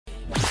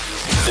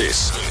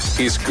This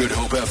is Good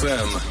Hope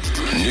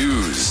FM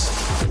News.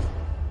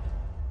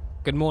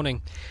 Good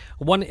morning.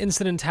 One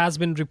incident has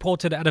been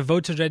reported at a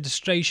voter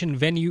registration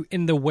venue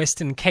in the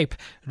Western Cape.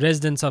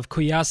 Residents of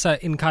Kuyasa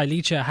in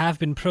Khayelitsha have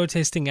been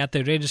protesting at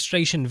the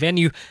registration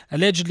venue,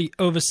 allegedly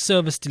over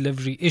service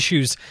delivery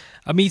issues.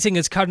 A meeting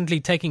is currently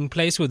taking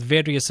place with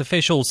various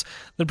officials.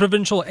 The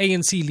provincial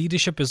ANC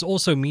leadership is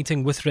also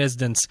meeting with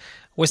residents.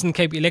 Western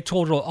Cape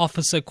Electoral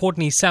Officer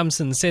Courtney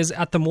Sampson says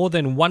at the more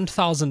than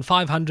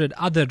 1,500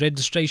 other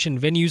registration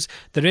venues,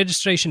 the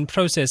registration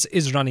process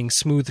is running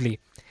smoothly.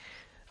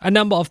 A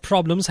number of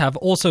problems have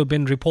also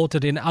been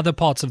reported in other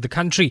parts of the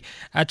country.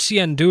 At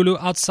Shiandulu,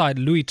 outside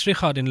Louis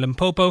Trichardt in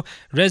Limpopo,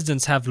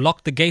 residents have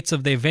locked the gates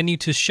of their venue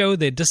to show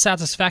their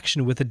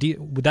dissatisfaction with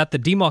that the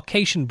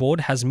demarcation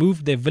board has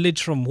moved their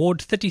village from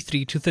Ward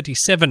 33 to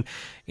 37.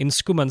 In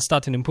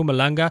Skumanstad in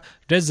Mpumalanga,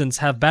 residents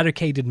have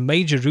barricaded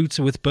major routes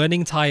with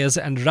burning tires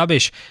and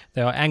rubbish.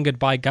 They are angered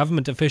by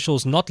government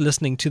officials not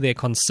listening to their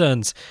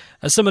concerns.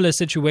 A similar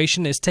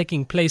situation is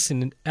taking place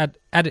in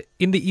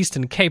the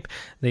Eastern Cape.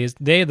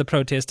 There the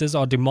protesters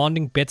are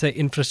demanding better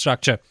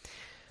infrastructure.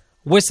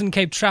 Western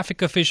Cape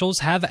traffic officials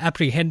have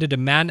apprehended a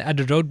man at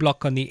a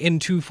roadblock on the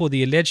N2 for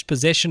the alleged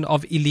possession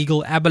of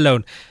illegal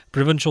abalone.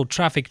 Provincial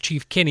Traffic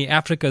Chief Kenny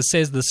Africa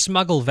says the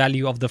smuggle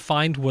value of the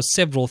find was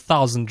several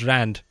thousand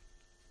rand.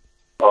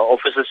 Our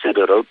officers set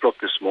a roadblock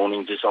this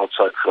morning just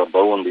outside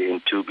Grabouw on the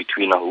N2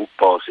 between Ahoek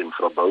Pass and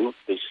Grabouw.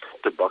 They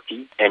stopped the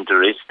bakkie and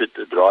arrested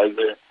the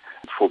driver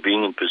for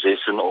being in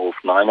possession of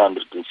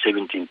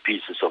 917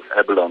 pieces of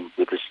abalone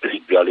with a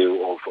street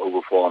value of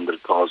over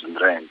 400,000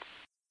 rand.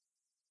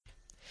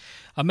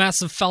 A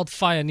massive veld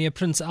fire near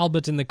Prince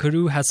Albert in the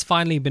Karoo has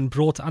finally been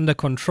brought under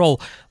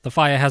control. The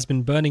fire has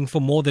been burning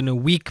for more than a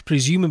week,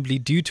 presumably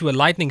due to a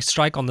lightning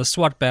strike on the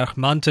Swartberg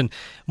mountain.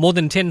 More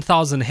than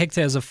 10,000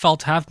 hectares of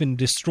veld have been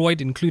destroyed,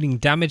 including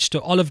damage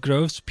to olive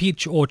groves,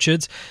 peach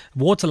orchards,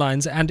 water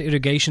lines and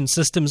irrigation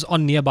systems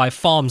on nearby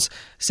farms.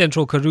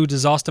 Central Karoo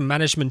Disaster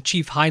Management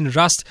Chief Hein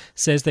Rust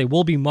says they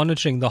will be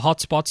monitoring the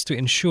hotspots to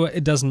ensure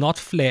it does not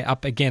flare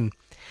up again.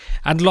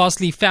 And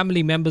lastly,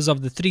 family members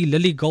of the 3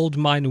 Lily gold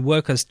mine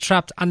workers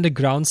trapped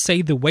underground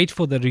say the wait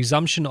for the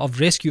resumption of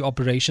rescue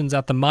operations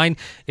at the mine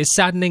is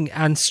saddening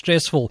and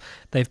stressful.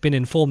 They've been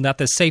informed that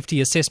the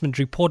safety assessment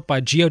report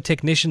by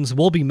geotechnicians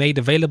will be made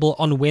available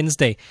on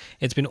Wednesday.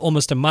 It's been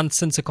almost a month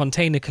since a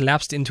container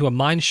collapsed into a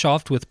mine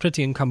shaft with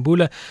Priti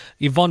Nkambula,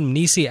 Yvonne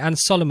Mnisi and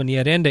Solomon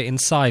Yarende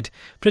inside.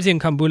 Priti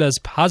Nkambula's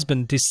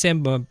husband,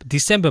 December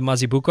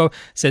Mazibuko,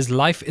 says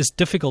life is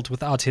difficult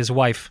without his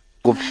wife.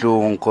 It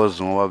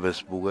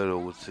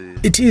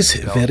is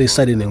very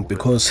saddening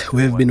because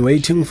we have been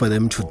waiting for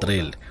them to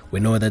drill. We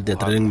know that the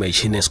drilling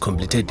machine has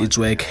completed its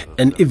work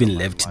and even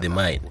left the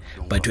mine.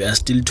 But we are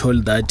still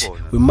told that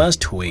we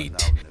must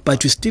wait.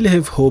 But we still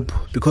have hope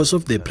because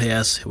of the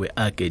players we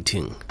are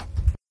getting.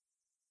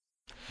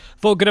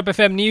 For Good Hope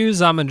FM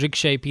News, I'm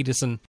Enrique Peterson.